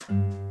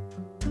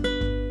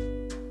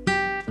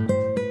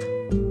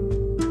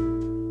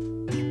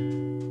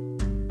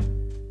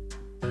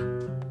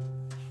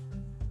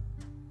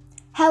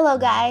Hello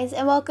guys,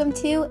 and welcome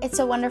to It's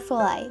a Wonderful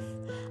Life.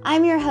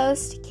 I'm your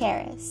host,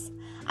 Karis.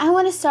 I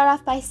want to start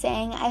off by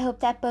saying I hope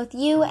that both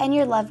you and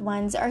your loved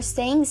ones are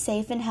staying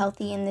safe and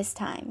healthy in this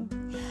time.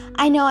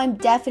 I know I'm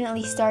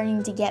definitely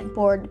starting to get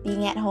bored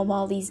being at home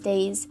all these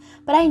days,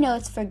 but I know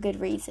it's for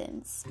good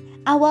reasons.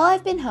 And while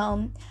I've been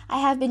home, I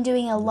have been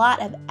doing a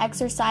lot of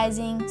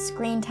exercising,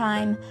 screen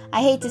time,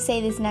 I hate to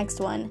say this next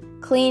one,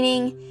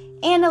 cleaning,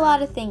 and a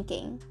lot of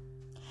thinking.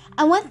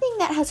 And one thing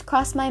that has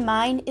crossed my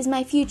mind is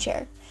my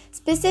future,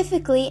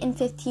 specifically in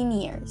 15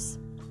 years.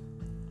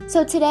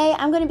 So today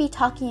I'm going to be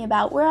talking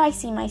about where I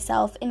see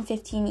myself in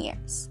 15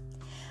 years.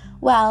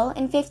 Well,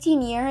 in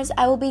 15 years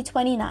I will be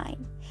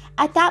 29.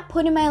 At that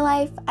point in my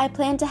life, I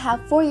plan to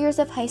have 4 years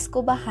of high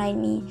school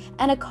behind me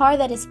and a car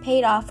that is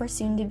paid off or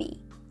soon to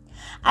be.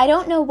 I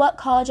don't know what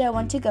college I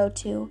want to go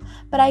to,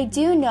 but I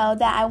do know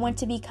that I want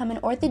to become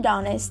an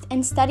orthodontist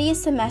and study a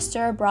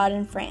semester abroad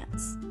in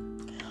France.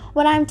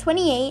 When I'm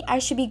 28, I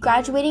should be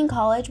graduating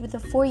college with a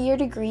 4-year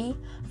degree,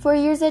 4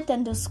 years at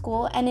dental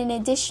school, and an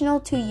additional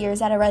 2 years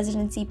at a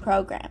residency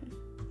program.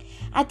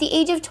 At the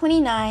age of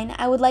 29,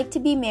 I would like to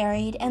be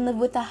married and lived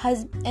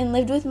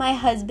with my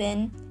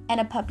husband and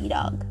a puppy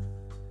dog.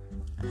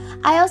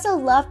 I also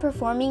love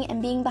performing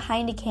and being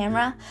behind a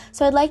camera,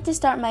 so I'd like to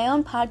start my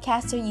own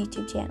podcast or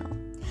YouTube channel.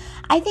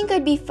 I think it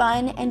would be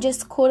fun and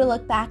just cool to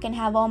look back and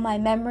have all my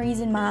memories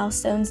and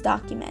milestones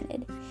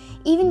documented,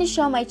 even to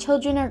show my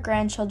children or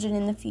grandchildren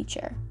in the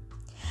future.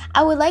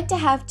 I would like to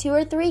have 2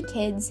 or 3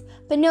 kids,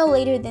 but no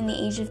later than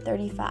the age of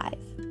 35.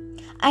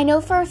 I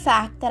know for a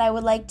fact that I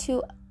would like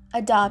to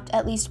adopt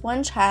at least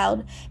one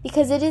child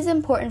because it is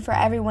important for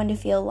everyone to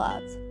feel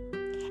loved.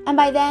 And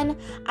by then,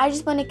 I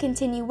just want to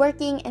continue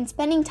working and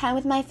spending time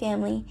with my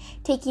family,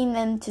 taking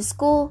them to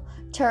school,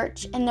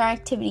 church, and their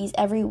activities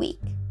every week.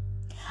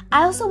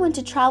 I also want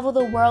to travel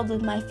the world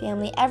with my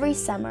family every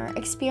summer,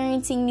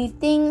 experiencing new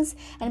things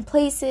and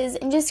places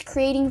and just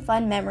creating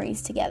fun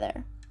memories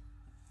together.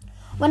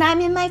 When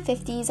I'm in my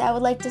 50s, I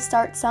would like to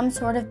start some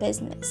sort of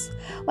business,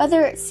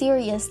 whether it's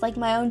serious like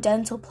my own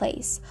dental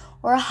place,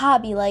 or a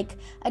hobby like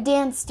a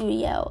dance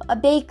studio, a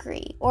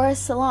bakery, or a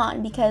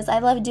salon because I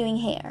love doing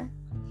hair.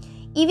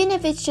 Even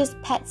if it's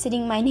just pet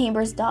sitting my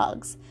neighbor's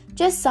dogs,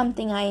 just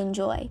something I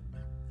enjoy.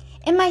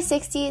 In my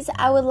 60s,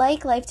 I would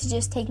like life to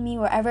just take me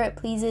wherever it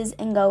pleases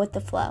and go with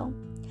the flow.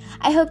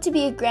 I hope to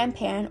be a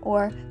grandparent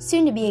or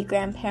soon to be a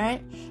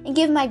grandparent and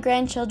give my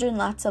grandchildren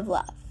lots of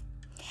love.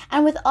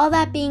 And with all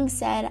that being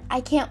said, I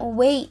can't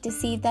wait to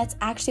see if that's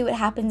actually what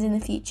happens in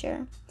the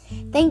future.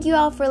 Thank you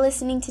all for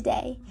listening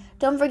today.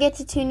 Don't forget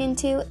to tune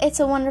into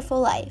It's a Wonderful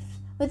Life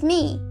with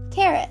me,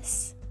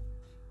 Karis.